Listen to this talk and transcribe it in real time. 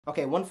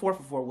Okay, 1-4 for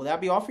 4. Will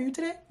that be all for you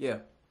today? Yeah.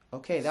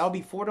 Okay, that'll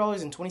be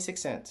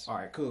 $4.26. All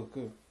right, cool.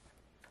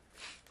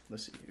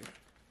 Let's see here.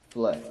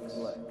 Flex.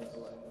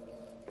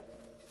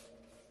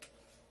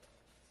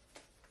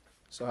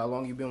 So how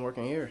long you been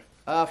working here?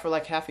 For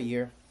like half a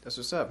year. That's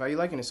what's up. How you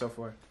liking it so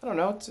far? I don't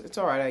know. It's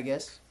all right, I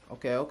guess.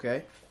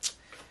 Okay.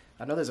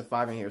 I know there's a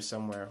 5 in here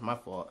somewhere. My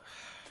fault.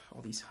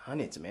 All these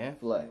hundreds, man.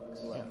 Flex.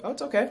 Oh,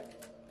 it's okay.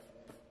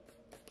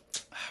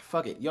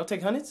 Fuck it. Y'all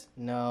take hundreds?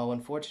 No,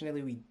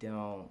 unfortunately, we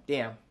don't.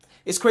 Damn.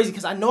 It's crazy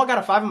because I know I got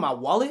a 5 in my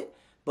wallet,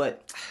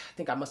 but I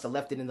think I must have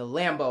left it in the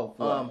Lambo.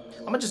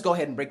 I'm gonna just go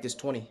ahead and break this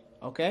 20,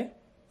 okay?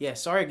 Yeah,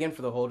 sorry again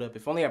for the holdup.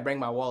 If only I bring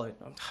my wallet.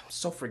 I'm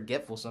so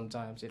forgetful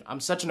sometimes.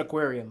 I'm such an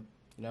aquarium,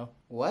 you know?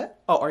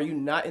 What? Oh, are you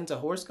not into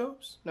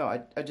horoscopes? No, I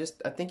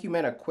think you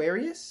meant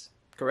Aquarius?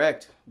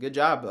 Correct. Good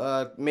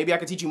job. Maybe I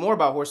could teach you more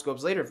about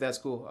horoscopes later if that's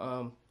cool.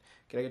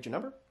 Can I get your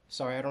number?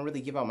 Sorry, I don't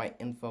really give out my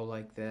info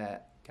like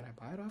that. Can I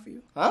buy it off of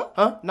you? Huh?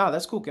 Huh? No,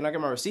 that's cool. Can I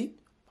get my receipt?